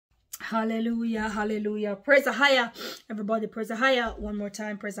Hallelujah, hallelujah. Praise AHAYAH. Everybody, praise AHAYAH. One more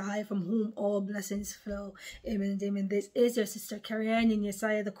time, praise AHAYAH, from whom all blessings flow. Amen and amen. This is your sister Kerry-Ann in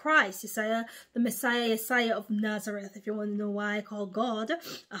YESHAYAH the Christ, YESHAYAH the Messiah, YESHAYAH of Nazareth. If you want to know why I call God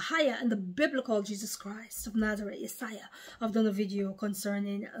AHAYAH and the biblical Jesus Christ of Nazareth, YESHAYAH, I've done a video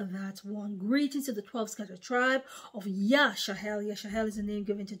concerning that one. Greetings to the 12 scattered tribe of YESHAYAH. YESHAYAH is the name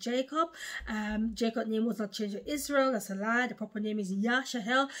given to Jacob. Jacob's name was not changed to Israel. That's a lie. The proper name is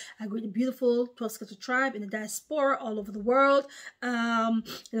YESHAYAH. I greet the beautiful 12 scattered tribe in the diaspora all over the world, in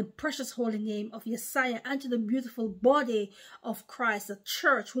the precious holy name of YESHAYAH, and to the beautiful body of Christ, the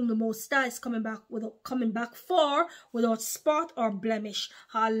church, whom the Most High is coming back for without spot or blemish.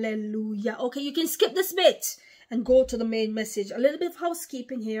 Hallelujah. Okay, you can skip this bit and go to the main message. A little bit of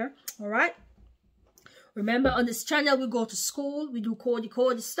housekeeping here. All right. Remember, on this channel, we go to school. We do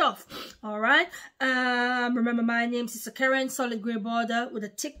codey stuff. All right. Remember, my name is Sister Kerry-Ann, solid gray border with a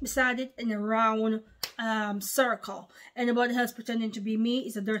tick beside it and a round circle. Anybody else pretending to be me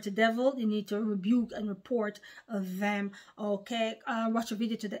is a dirty devil. You need to rebuke and report them. Okay. Watch the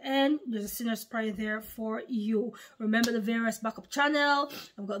video to the end. There's a sinner's prayer there for you. Remember the various backup channel.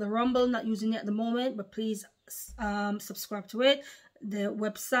 I've got the Rumble, not using it at the moment, but please subscribe to it. The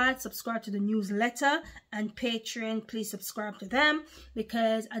website, subscribe to the newsletter, and Patreon, please subscribe to them,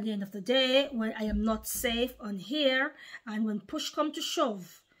 because at the end of the day, when I am not safe on here, and when push come to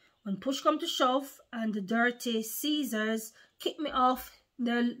shove, and the dirty Caesars kick me off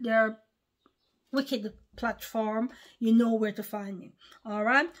their wicked platform, you know where to find me. All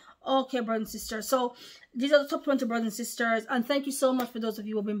right. Okay, brothers and sisters. So these are the top 20 brothers and sisters. And thank you so much for those of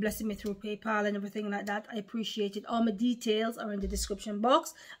you who have been blessing me through PayPal and everything like that. I appreciate it. All my details are in the description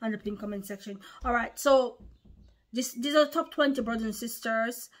box and the pinned comment section. All right. So these are the top 20 brothers and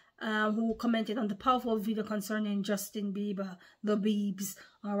sisters who commented on the powerful video concerning Justin Bieber, the Biebs.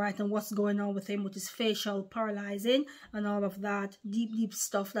 All right. And what's going on with him with his facial paralyzing and all of that deep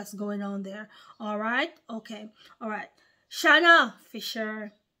stuff that's going on there. All right. Okay. All right. Shanna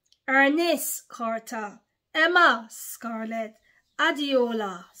Fisher, Ernest Carter, Emma Scarlett,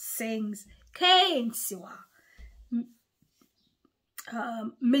 Adiola sings, Kane Siwa,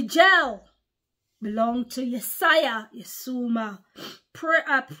 Miguel belong to YESHAYAH, Yesuma,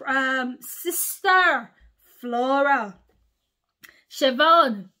 Sister Flora,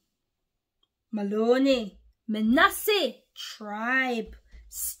 Siobhan Maloney, Manasseh Tribe,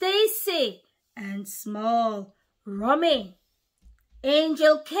 Stacy and Small, Rummy,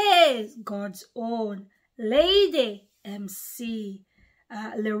 Angel K, God's Own, Lady MC,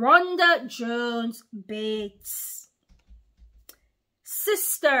 LaRonda Jones Bates,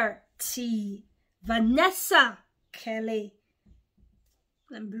 Sister T, Vanessa Kelly,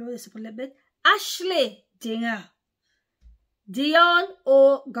 let me blow this up a little bit, Ashley Dinger, Dion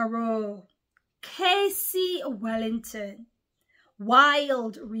O'Garo, Casey Wellington,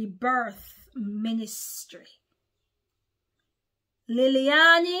 Wild Rebirth Ministry,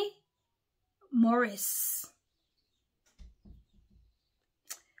 Liliane Morris,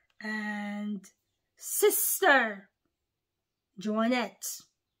 and Sister Joanette,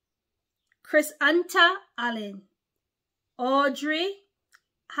 Chris Anta Allen, Audrey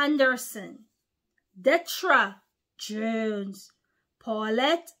Henderson, Detra Jones,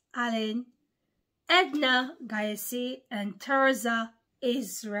 Paulette Allen, Edna Gayesi, and Terza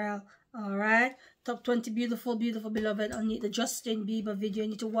Israel. All right. Top 20 beautiful beloved. I need the Justin Bieber video.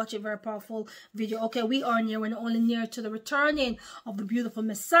 You need to watch it. Very powerful video. Okay, we are near. We're not only near to the returning of the beautiful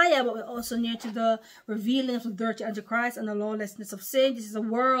Messiah, but we're also near to the revealing of the dirty Antichrist and the lawlessness of sin. This is a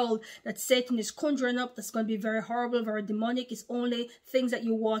world that Satan is conjuring up that's going to be very horrible, very demonic. It's only things that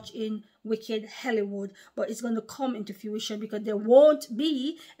you watch in wicked Hollywood, but it's going to come into fruition, because there won't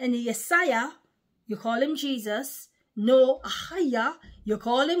be any YESHAYAH, you call him Jesus, no AHAYAH, you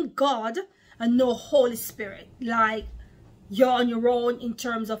call him God, and no Holy Spirit. Like, you're on your own in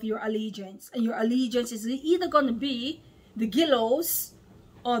terms of your allegiance. And your allegiance is either going to be the gallows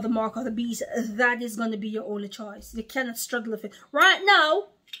or the mark of the beast. That is going to be your only choice. You cannot straddle the fence. Right now,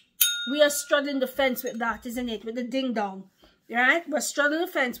 we are straddling the fence with that, isn't it? With the ding-dong. Right? We're straddling the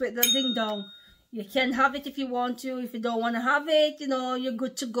fence with the ding-dong. You can have it if you want to. If you don't want to have it, you know, you're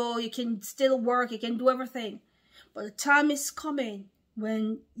good to go. You can still work. You can do everything. But the time is coming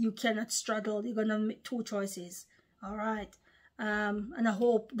when you cannot straddle. You're going to make two choices. All right. And I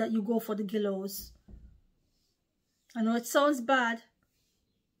hope that you go for the gallows. I know it sounds bad,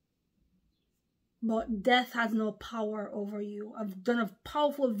 but death has no power over you. I've done a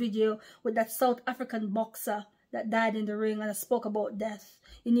powerful video with that South African boxer that died in the ring, and I spoke about death.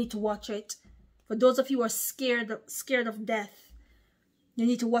 You need to watch it. For those of you who are scared of death, You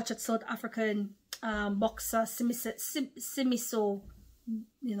need to watch a South African boxer, Simiso,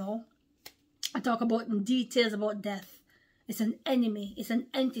 you know. I talk about in details about death. It's an enemy. It's an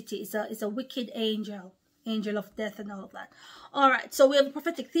entity. It's a wicked angel. Angel of death and all of that. Alright, so we have a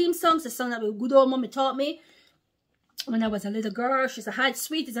prophetic theme songs. The song that my good old mommy taught me when I was a little girl. She said, hide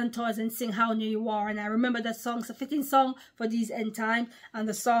sweeties and toys and sing how near you are. And I remember that song. It's a fitting song for these end times. And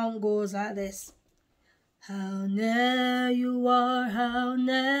the song goes like this. How near you are, how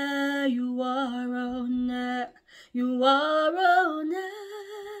near you are, oh near you are, oh near.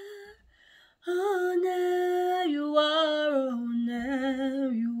 Oh, there you are, oh,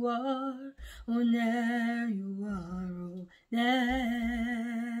 there you are, oh, there you are, oh,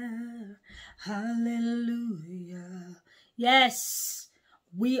 there. Hallelujah. Yes,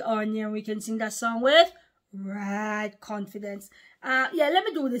 we are near. We can sing that song with right confidence. Yeah, let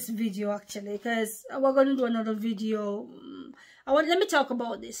me do this video actually, because we're going to do another video. Let me talk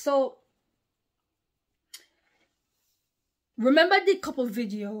about this. So, remember I did a couple of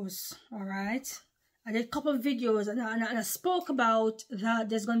videos, all right? I did a couple of videos and I spoke about that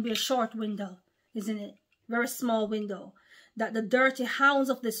there's going to be a short window, isn't it? Very small window. That the dirty hounds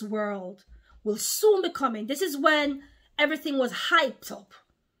of this world will soon be coming. This is when everything was hyped up.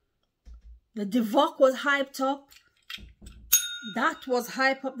 The Devok was hyped up. That was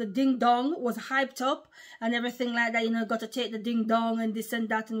hyped up. The ding dong was hyped up and everything like that. You know, got to take the ding dong and this and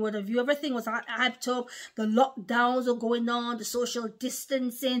that and what have you. Everything was hyped up. The lockdowns were going on, the social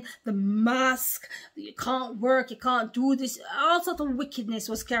distancing, the mask. You can't work, you can't do this. All sorts of wickedness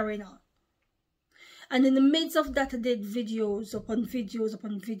was carrying on. And in the midst of that, I did videos upon videos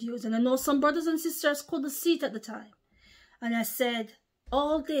upon videos. And I know some brothers and sisters couldn't see it at the time. And I said,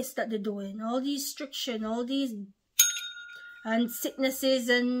 all this that they're doing, all these restrictions, all these and sicknesses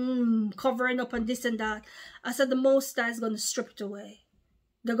and covering up and this and that. I said the Most High is going to strip it away.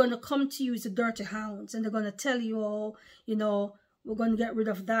 They're going to come to you as the dirty hounds and they're going to tell you all, you know, we're going to get rid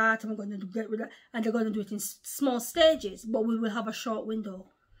of that and we're going to get rid of, and they're going to do it in small stages, but we will have a short window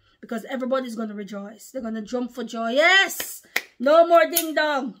because everybody's going to rejoice. They're going to jump for joy. Yes! No more ding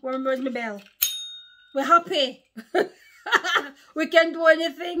dong. Where's my bell? We're happy. We can do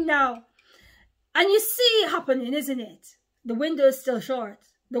anything now. And you see it happening, isn't it? The window is still short.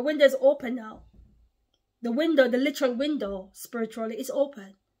 The window is open now. The window, the literal window, spiritually, is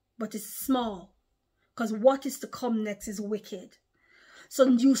open. But it's small. Because what is to come next is wicked. So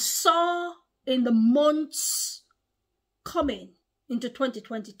you saw in the months coming into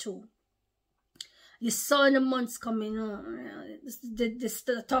 2022. You saw in the months coming. This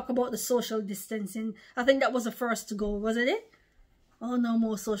talk about the social distancing. I think that was the first to go, wasn't it? Oh, no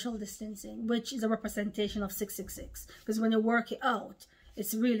more social distancing, which is a representation of 666. Because when you work it out,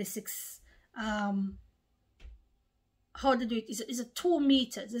 it's really 6. How to do it? It's a 2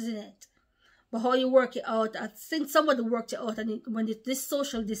 meters, isn't it? But how you work it out, I think somebody worked it out, and this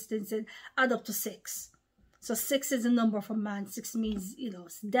social distancing add up to 6. So 6 is a number for man. 6 means, you know,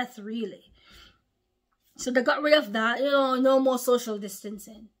 it's death really. So they got rid of that. You know, no more social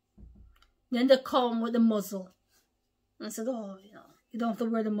distancing. Then they come with the muzzle. And I said, oh, you know, you don't have to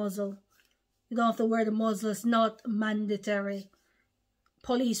wear the muzzle. You don't have to wear the muzzle. It's not mandatory.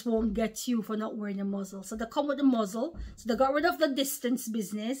 Police won't get you for not wearing a muzzle. So they come with the muzzle. So they got rid of the distance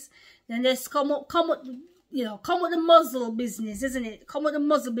business. Then they come with the muzzle business, isn't it? Come with the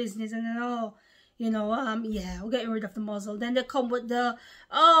muzzle business, and then yeah, we're getting rid of the muzzle. Then they come with the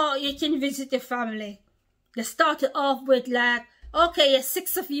you can visit your family. They started off with like, okay, yeah,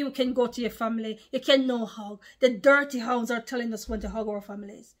 6 of you can go to your family. You can no hug. The dirty hounds are telling us when to hug our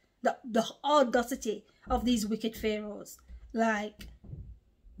families. The audacity of these wicked pharaohs. Like,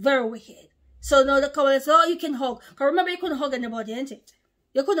 very wicked. So now they come and say, oh, you can hug. Because remember, you couldn't hug anybody, ain't it?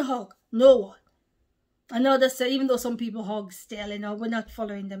 You couldn't hug no one. I know that even though some people hug still, you know, we're not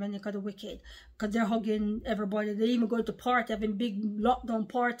following them and they're kind of wicked. Because they're hugging everybody. They even go to party, having big lockdown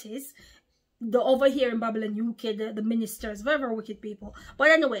parties. Over here in Babylon, UK, the ministers, very, very wicked people. But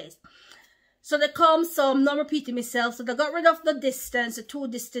anyways, so there comes some, not repeating myself, so they got rid of the distance, the 2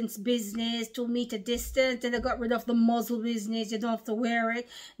 distance business, 2 meter distance, then they got rid of the muzzle business, you don't have to wear it.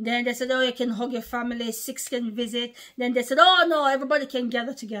 Then they said, oh, you can hug your family, 6 can visit. Then they said, oh, no, everybody can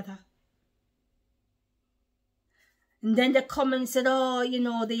gather together. And then they come and said, oh, you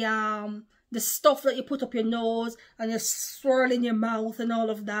know, the stuff that you put up your nose and you swirl in your mouth and all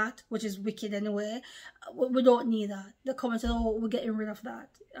of that, which is wicked anyway. We don't need that. They come and say, oh, we're getting rid of that.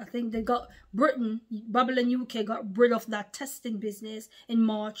 I think they got Babylon UK got rid of that testing business in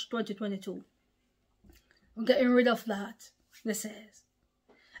March 2022. We're getting rid of that, they says.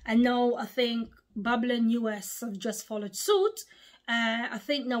 And now I think Babylon US have just followed suit I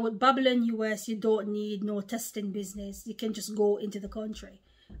think now with Babylon US, you don't need no testing business. You can just go into the country.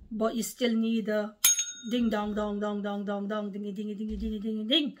 But you still need a ding dong dong dong dong dong dong dingy dingy dingy dingy dingy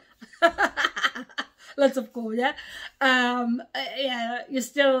ding. Lots of code, yeah. Yeah, you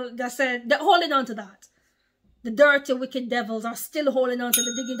still, that's it. They're holding on to that. The dirty, wicked devils are still holding on to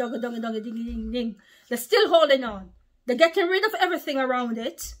the dingy dong dong dong dingy ding ding. They're still holding on. They're getting rid of everything around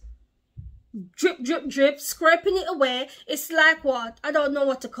it. Drip, drip, drip, scraping it away. It's like what? I don't know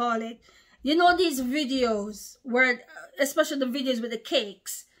what to call it. You know these videos where, especially the videos with the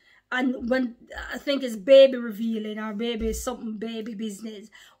cakes, and when I think it's baby revealing or baby something baby business,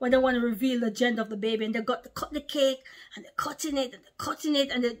 when they want to reveal the gender of the baby and they got to cut the cake and they're cutting it and they're cutting it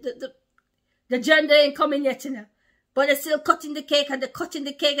and the gender ain't coming yet, you know. But they're still cutting the cake and they're cutting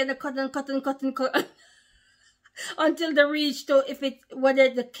the cake and they're cutting until they reach to whether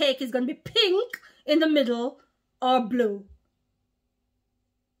the cake is gonna be pink in the middle or blue.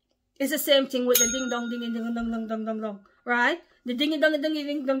 It's the same thing with the ding dong ding ding dong dong dong dong dong, right? The ding dong ding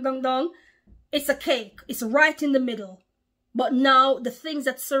ding dong dong dong. It's a cake. It's right in the middle. But now the things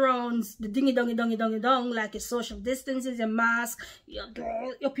that surrounds the dingy dongy dongy dongy dong, like your social distances, your mask, your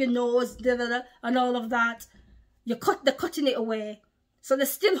up your nose, and all of that, they're cutting it away. So they're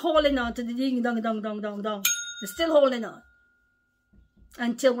still holding on to the dingy dongy dong dong dong dong. They're still holding on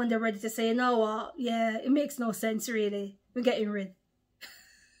until when they're ready to say, you know what? Yeah, it makes no sense really. We're getting rid.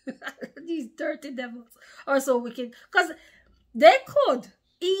 These dirty devils are so wicked, because they could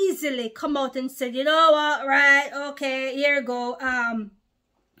easily come out and say, you know what, right, okay, here you go.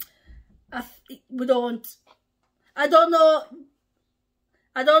 We don't, I don't know,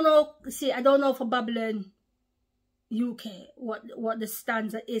 see, I don't know for Babylon UK what the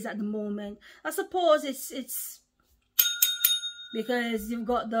stanza is at the moment. I suppose it's because you've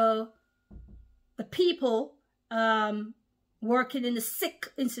got the people working in the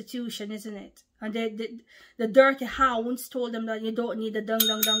sick institution, isn't it? And the dirty hounds told them that you don't need the dung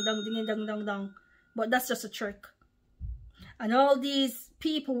dung dung dung ding dung dung dung. But that's just a trick. And all these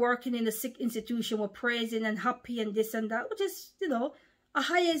people working in the sick institution were praising and happy and this and that, which is, you know,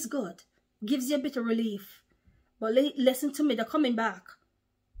 AHAYAH is good. Gives you a bit of relief. But listen to me, they're coming back.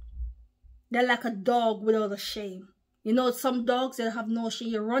 They're like a dog without a shame. You know, some dogs that have no shame.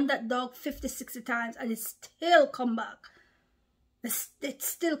 You run that dog 50, 60 times and it still come back. It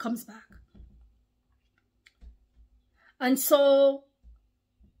still comes back. And so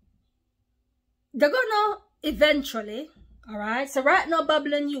they're gonna eventually, all right. So right now,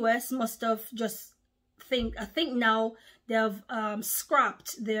 Babylon US must have just I think now they've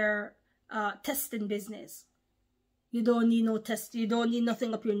scrapped their testing business. You don't need no test. You don't need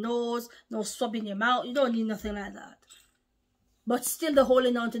nothing up your nose, no swab in your mouth. You don't need nothing like that. But still, they're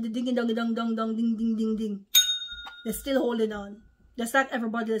holding on to the ding dong dong dong dong ding ding ding ding. They're still holding on. Just like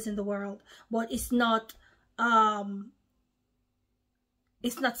everybody else in the world, but it's not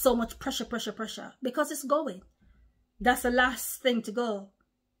so much pressure because it's going. That's the last thing to go,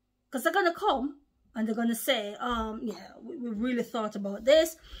 because they're gonna come and they're gonna say, yeah, we really thought about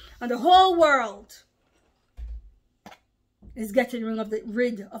this, and the whole world is getting rid of the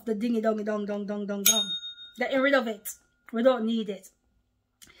dingy dongy dong dong dong dong dong. Getting rid of it. We don't need it.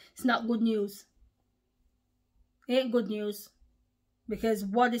 It's not good news. It ain't good news. Because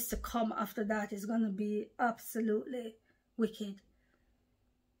what is to come after that is going to be absolutely wicked.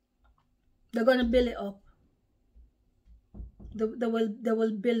 They're going to build it up. They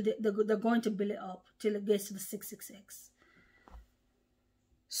will build it. They're going to build it up till it gets to the 666.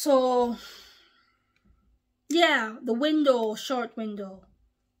 So, yeah, the window, short window.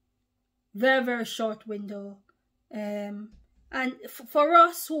 Very, very short window. And for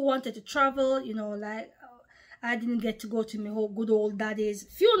us who wanted to travel, you know, like, I didn't get to go to my whole good old daddy's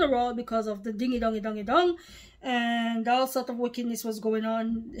funeral because of the dingy dongy dongy dong, and all sort of wickedness was going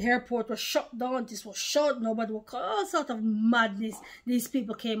on. The airport was shut down. This was shut. Nobody would call. All sort of madness these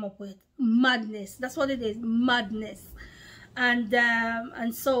people came up with. Madness. That's what it is. Madness. And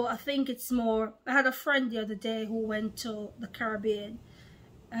so I think it's more. I had a friend the other day who went to the Caribbean.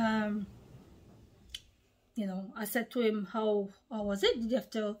 You know, I said to him, how was it? Did you have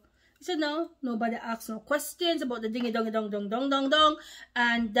to? He said, no, nobody asked no questions about the dingy dongy dong dong dong dong dong,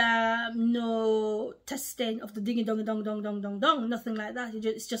 and no testing of the dingy dongy dong dong dong dong dong, nothing like that.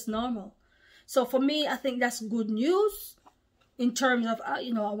 It's just normal. So for me, I think that's good news in terms of,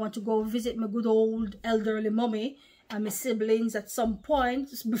 you know, I want to go visit my good old elderly mommy and my siblings at some point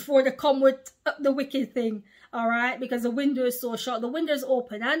before they come with the wicked thing, all right? Because the window is so short. The window is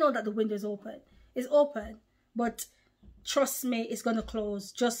open. I know that the window is open. It's open, but trust me, it's going to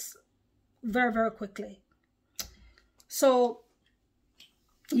close just very, very quickly. So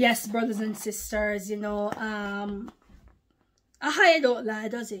Yes, brothers and sisters, you know, AHAYAH don't lie,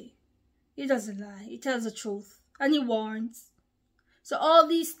 does he? He doesn't lie. He tells the truth. And he warns. So all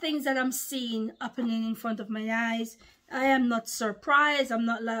these things that I'm seeing happening in front of my eyes, I am not surprised. I'm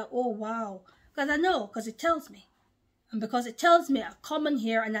not like, oh, wow. Because I know, because it tells me. And because it tells me, I come in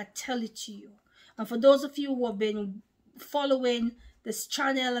here and I tell it to you. And for those of you who have been following this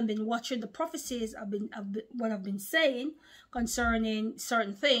channel and been watching the prophecies what I've been saying concerning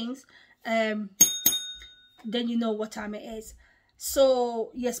certain things, then you know what time it is.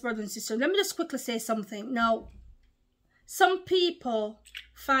 So, yes, brothers and sisters, let me just quickly say something. Now, some people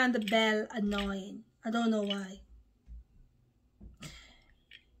find the bell annoying. I don't know why.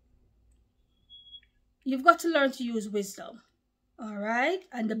 You've got to learn to use wisdom. All right?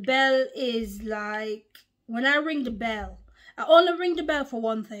 And the bell is like, when I ring the bell, I only ring the bell for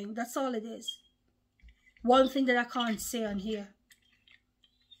one thing. That's all it is. One thing that I can't say on here.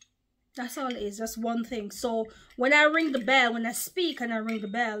 That's all it is. That's one thing. So when I ring the bell, when I speak and I ring the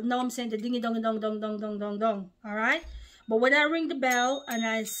bell, now I'm saying the dingy dong dong dong dong dong dong dong. All right? But when I ring the bell and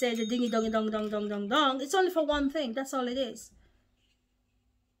I say the dingy dong dong dong dong dong dong, it's only for one thing. That's all it is.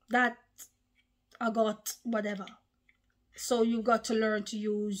 That I got whatever. So you got to learn to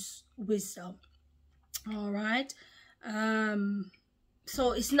use wisdom. All right?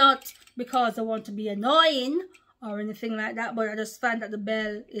 So it's not because I want to be annoying or anything like that, but I just find that the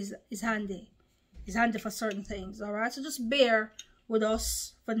bell is handy. It's handy for certain things. All right? So just bear with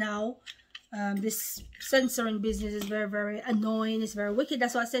us for now. This censoring business is very, very annoying. It's very wicked.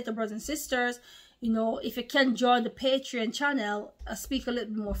 That's why I say to brothers and sisters, you know, if you can join the Patreon channel, I speak a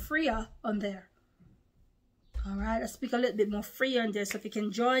little bit more freer on there. All right, I speak a little bit more freer on there. So if you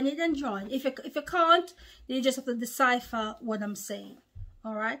can join it, then join. If you can't, then you just have to decipher what I'm saying.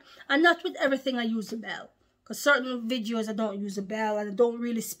 All right, and not with everything I use the bell, because certain videos I don't use the bell, and I don't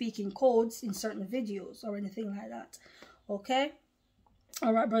really speak in codes in certain videos or anything like that. Okay.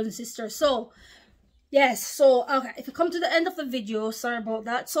 All right, brothers and sisters. So, yes. So, okay. If you come to the end of the video, sorry about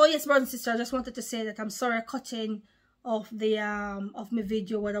that. So, yes, brothers and sisters, I just wanted to say that I'm sorry I cut in of the of my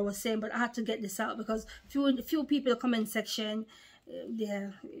video what I was saying, but I had to get this out because few people in the comment section,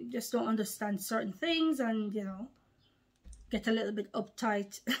 yeah, just don't understand certain things, and you know, get a little bit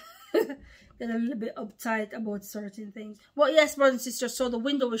uptight. Get a little bit uptight about certain things. Well, yes, brothers and sisters. So the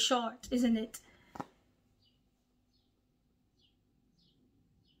window is short, isn't it?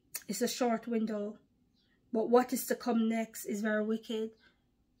 It's a short window, but what is to come next is very wicked.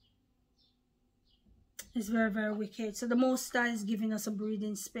 It's very, very wicked. So the Most High is giving us a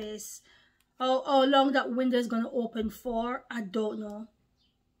breathing space. How long that window is going to open for, I don't know.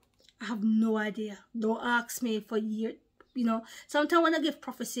 I have no idea. Don't ask me for years. You know, sometimes when I give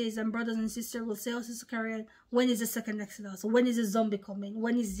prophecies and brothers and sisters will say, oh, Sister Kerry-Ann, when is the second Exodus? When is the zombie coming?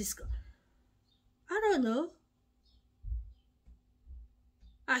 When is this? I don't know.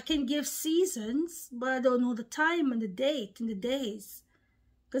 I can give seasons, but I don't know the time and the date and the days.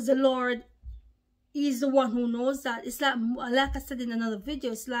 Because the Lord is the one who knows that. It's like I said in another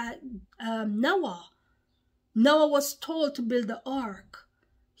video, it's like Noah. Noah was told to build the ark.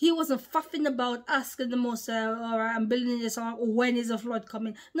 He wasn't faffing about asking the Most High, all right, I'm building this ark, when is the flood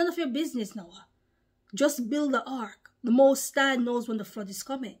coming? None of your business, Noah. Just build the ark. The Most High knows when the flood is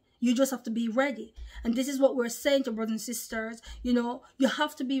coming. You just have to be ready. And this is what we're saying to brothers and sisters. You know, you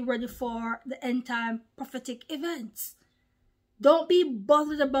have to be ready for the end time prophetic events. Don't be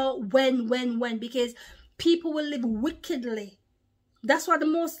bothered about when, because people will live wickedly. That's why the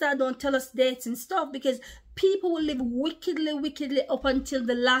Most High don't tell us dates and stuff, because people will live wickedly up until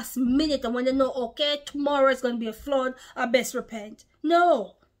the last minute. And when they know, okay, tomorrow is going to be a flood, I best repent.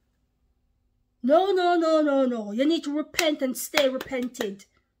 No. No. You need to repent and stay repented.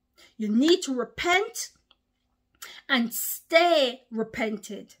 You need to repent and stay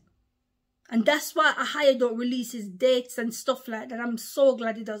repented. And that's why AHAYAH don't release his dates and stuff like that. I'm so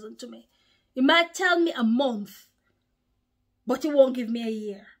glad he doesn't to me. He might tell me a month, but he won't give me a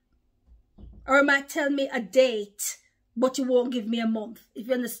year. Or he might tell me a date, but he won't give me a month, if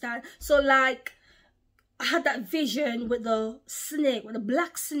you understand. So like, I had that vision with the snake, with the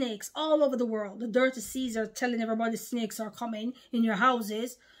black snakes all over the world. The dirty seas are telling everybody snakes are coming in your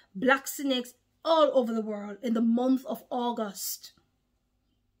houses. Black snakes all over the world in the month of August.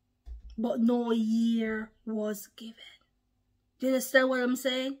 But no year was given. Do you understand what I'm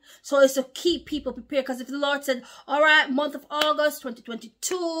saying? So it's to keep people prepared. Because if the Lord said, all right, month of August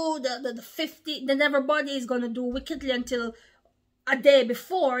 2022, the 50th, then everybody is going to do wickedly until a day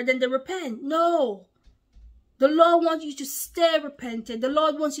before, then they repent. No. The Lord wants you to stay repentant. The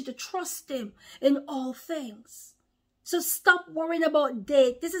Lord wants you to trust him in all things. So stop worrying about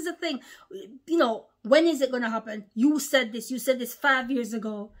date. This is the thing. You know, when is it going to happen? You said this. You said this 5 years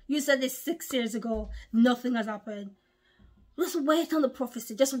ago. You said this 6 years ago. Nothing has happened. Just wait on the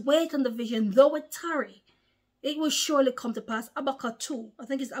prophecy. Just wait on the vision. Though it tarry, it will surely come to pass. Habakkuk 2. I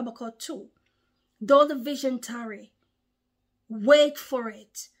think it's Habakkuk 2. Though the vision tarry, wait for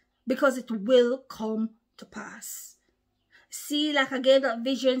it, because it will come to pass. See, like I gave that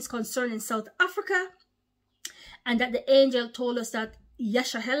visions concerning South Africa, and that the angel told us that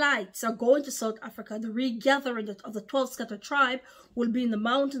YESHAYAHites are going to South Africa. The regathering of the 12 scattered tribe will be in the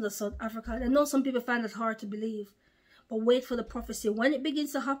mountains of South Africa. I know some people find it hard to believe, but wait for the prophecy. When it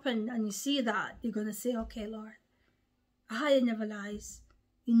begins to happen and you see that, you're going to say, okay, Lord, AHAYAH never lies.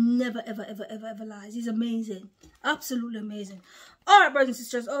 He never, ever, ever, ever, ever lies. He's amazing. Absolutely amazing. All right, brothers and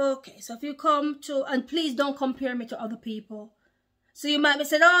sisters. Okay, so if you come to, and please don't compare me to other people. So you might be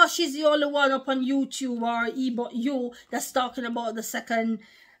saying, oh, she's the only one up on YouTube or you that's talking about the second,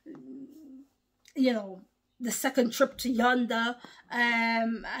 you know, the second trip to yonder,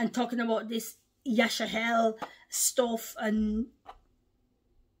 and talking about this YESHAYAH stuff. And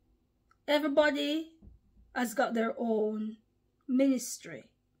everybody has got their own ministry.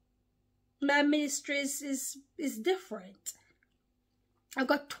 My ministry is different. I've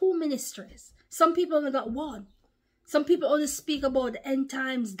got 2 ministries. Some people only got 1. Some people only speak about the end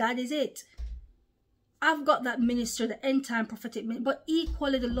times. That is it. I've got that ministry, the end time prophetic ministry. But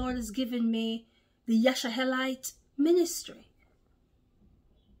equally, the Lord has given me the YESHAYAHite ministry.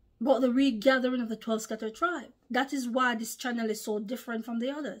 But the regathering of the 12 scattered tribe. That is why this channel is so different from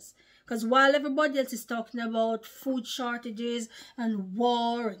the others. Because while everybody else is talking about food shortages and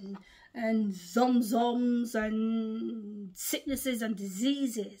war and zomzoms and sicknesses and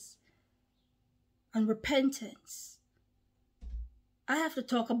diseases and repentance, I have to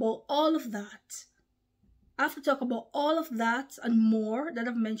talk about all of that. I have to talk about all of that and more that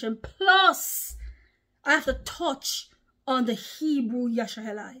I've mentioned. Plus, I have to touch on the Hebrew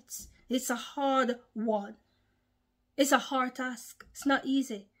YESHAYAHites. It's a hard one. It's a hard task. It's not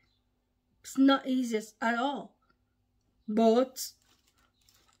easy. It's not easy at all. But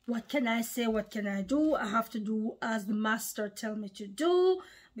what can I say? What can I do? I have to do as the master tells me to do,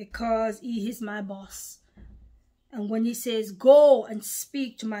 because he is my boss. And when he says, go and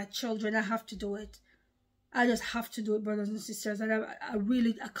speak to my children, I have to do it. I just have to do it, brothers and sisters. And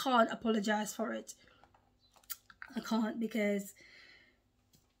I can't apologize for it. I can't, because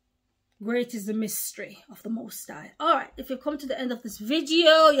great is the mystery of the Most High. Alright, if you come to the end of this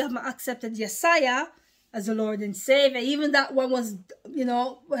video, you haven't accepted YESHAYAH as the Lord and Savior. Even that one was, you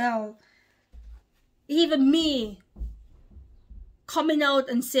know, well, even me coming out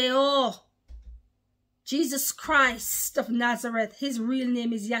and say, oh, Jesus Christ of Nazareth, his real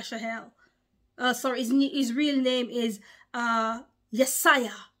name is YESHAYAH. His real name is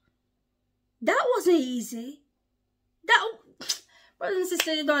YESHAYAH. That wasn't easy. That, brothers and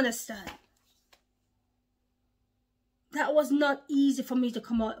sisters, you don't understand. That was not easy for me to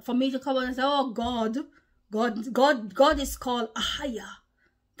come out. For me to come out and say, oh, God is called AHAYAH.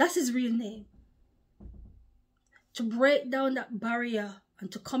 That's his real name. To break down that barrier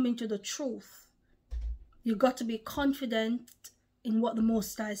and to come into the truth, you got to be confident in what the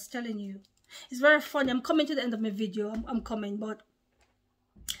Most High is telling you. It's very funny. I'm coming to the end of my video. I'm coming, but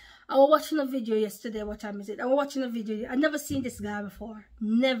I was watching a video yesterday. What time is it? I was watching a video. I've never seen this guy before.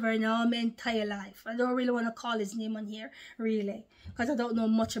 Never in all my entire life. I don't really want to call his name on here, really, because I don't know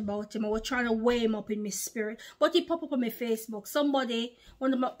much about him. I was trying to weigh him up in my spirit. But he popped up on my Facebook. Somebody,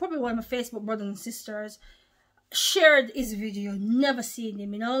 probably one of my Facebook brothers and sisters, shared his video. Never seen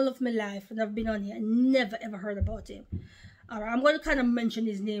him in all of my life, and I've been on here and never ever heard about him. Alright, I'm going to kind of mention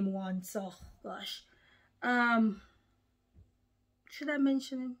his name once. So, gosh. Should I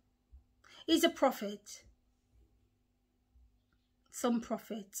mention him? He's a prophet. Some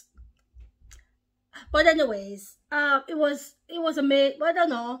prophet. But anyways, it was amazing. I don't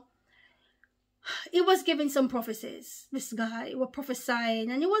know. He was giving some prophecies. This guy, he was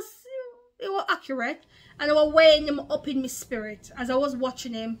prophesying, and it was accurate. And I was weighing him up in my spirit as I was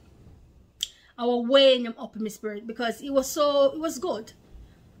watching him. I was weighing him up in my spirit, because it was good.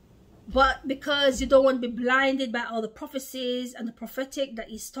 But because you don't want to be blinded by all the prophecies and the prophetic that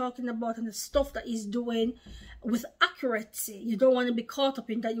he's talking about and the stuff that he's doing with accuracy, you don't want to be caught up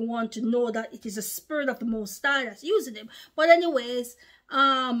in that. You want to know that it is the Spirit of the Most High that's using him. But anyways,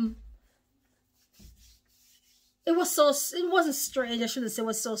 it wasn't strange. I shouldn't say it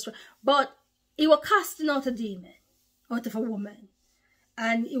was so strange. But he was casting out a demon out of a woman.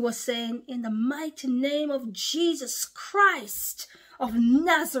 And he was saying, in the mighty name of Jesus Christ of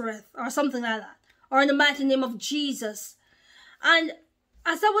Nazareth, or something like that. or in the mighty name of Jesus. And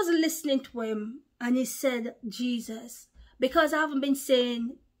as I was listening to him, and he said Jesus, because I haven't been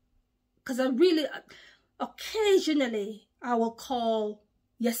saying, because I really, occasionally, I will call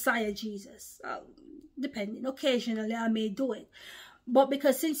YESHAYAH Jesus. Depending, occasionally I may do it. But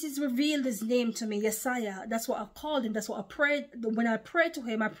because since he's revealed his name to me, YESHAYAH, that's what I've called him. That's what I prayed. When I pray to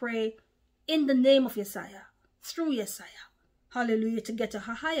him, I pray in the name of YESHAYAH, through YESHAYAH. Hallelujah, to get to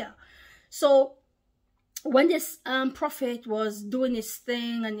AHAYAH. So when this prophet was doing his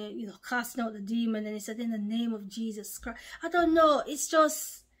thing and, you know, casting out the demon, and he said, in the name of Jesus Christ, I don't know, it's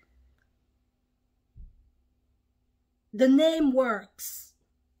just, the name works.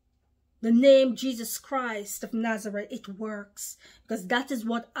 The name Jesus Christ of Nazareth, it works. Because that is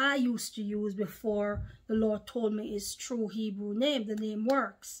what I used to use before the Lord told me his true Hebrew name. The name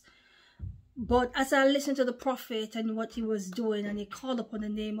works. But as I listened to the prophet and what he was doing, and he called upon the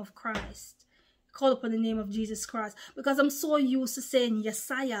name of Christ, call upon the name of Jesus Christ, because I'm so used to saying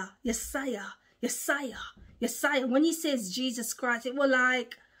YESHAYAH, YESHAYAH, YESHAYAH, YESHAYAH. When he says Jesus Christ, it was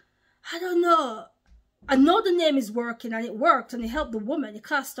like, I don't know. I know the name is working, and it worked, and it helped the woman. It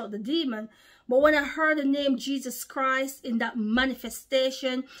cast out the demon. But when I heard the name Jesus Christ in that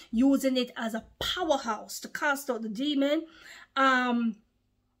manifestation, using it as a powerhouse to cast out the demon, I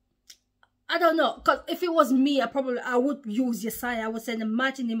don't know. Because if it was me, I would use YESHAYAH. I would say in the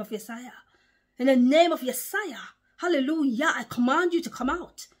mighty name of YESHAYAH. In the name of YESHAYAH, hallelujah, I command you to come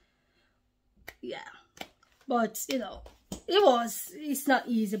out. Yeah. But, you know, it's not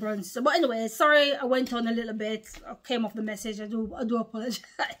easy, brothers. But anyway, sorry I went on a little bit. I came off the message. I do apologize.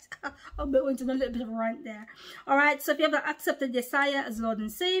 I went on a little bit of a rant there. Alright, so if you haven't accepted YESHAYAH as Lord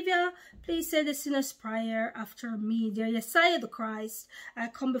and Savior, please say the sinner's prayer after me. Dear YESHAYAH the Christ, I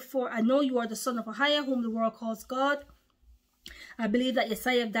come before, I know you are the Son of AHAYAH, whom the world calls God. I believe that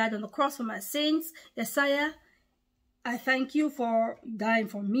YESHAYAH died on the cross for my sins. YESHAYAH, I thank you for dying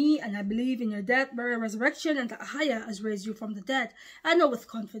for me, and I believe in your death, burial, resurrection, and that AHAYAH has raised you from the dead. I know with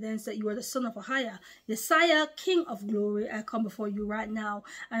confidence that you are the Son of AHAYAH. YESHAYAH, King of glory, I come before you right now,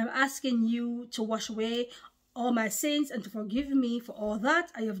 and I'm asking you to wash away all my sins and to forgive me for all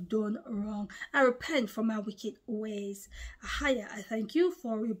that I have done wrong. I repent for my wicked ways. AHAYAH, I thank you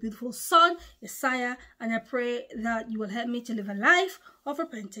for your beautiful Son, YESHAYAH, and I pray that you will help me to live a life of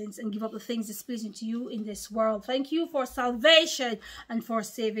repentance and give up the things displeasing to you in this world. Thank you for salvation and for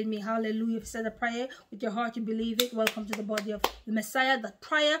saving me. Hallelujah. If you said a prayer with your heart, you believe it, welcome to the body of the Messiah. That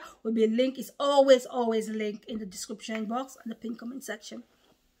prayer will be a link, is always a link in the description box and the pinned comment section.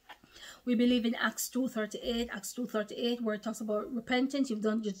 We believe in Acts 2:38, where it talks about repentance. You've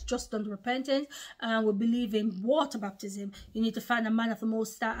just done the repentance. We believe in water baptism. You need to find a man of the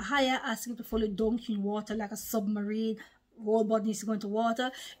Most High AHAYAH, ask him to fully dunk you in water like a submarine. Whole body needs to go into water.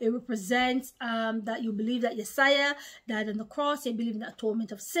 It represents that you believe that YESHAYAH died on the cross. You believe in the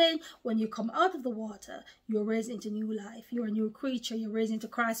atonement of sin. When you come out of the water, you're raised into new life. You're a new creature. You're raised into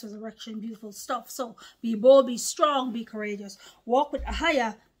Christ's resurrection. Beautiful stuff. So be bold, be strong, be courageous. Walk with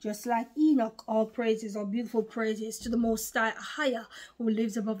AHAYAH, just like Enoch. All praises, all beautiful praises to the Most High AHAYAH, who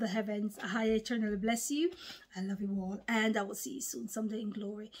lives above the heavens. AHAYAH eternally bless you. I love you all, and I will see you soon, someday in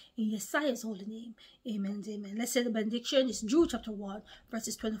glory. In YESHAYAH's holy name, amen and amen. Let's say the benediction. It's Jude chapter 1,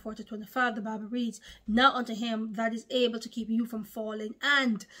 verses 24 to 25. The Bible reads, now unto him that is able to keep you from falling,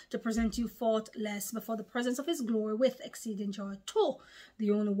 and to present you faultless before the presence of his glory with exceeding joy, to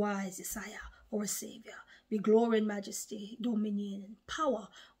the only wise YESHAYAH, our Savior, be glory and majesty, dominion and power,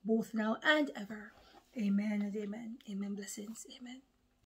 both now and ever. Amen and amen. Amen. Blessings. Amen.